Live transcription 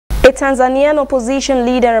A Tanzanian opposition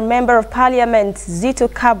leader and member of parliament, Zitto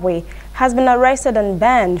Kabwe, has been arrested and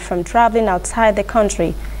banned from traveling outside the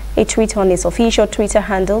country. A tweet on his official Twitter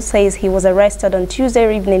handle says he was arrested on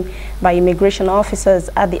Tuesday evening by immigration officers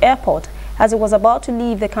at the airport as he was about to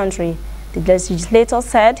leave the country. The legislator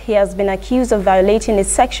said he has been accused of violating a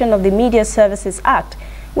section of the Media Services Act,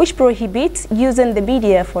 which prohibits using the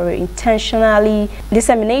media for intentionally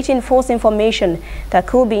disseminating false information that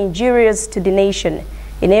could be injurious to the nation.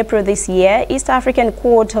 In April this year, East African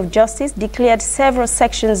Court of Justice declared several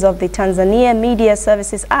sections of the Tanzanian Media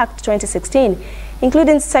Services Act 2016,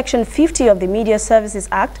 including Section 50 of the Media Services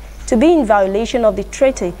Act, to be in violation of the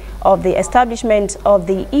Treaty of the Establishment of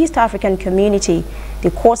the East African Community.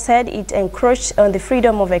 The court said it encroached on the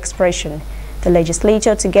freedom of expression. The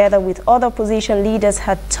legislature, together with other opposition leaders,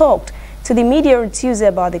 had talked to the media on Tuesday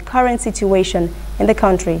about the current situation in the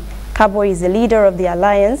country. Kabwe is the leader of the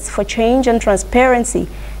Alliance for Change and Transparency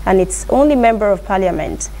and its only member of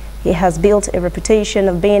parliament. He has built a reputation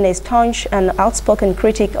of being a staunch and outspoken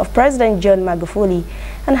critic of President John Magufuli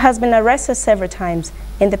and has been arrested several times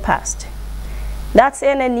in the past. That's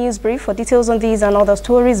CNN News Brief. For details on these and other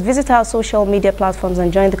stories, visit our social media platforms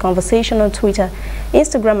and join the conversation on Twitter,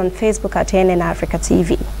 Instagram and Facebook at CNN Africa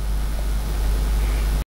TV.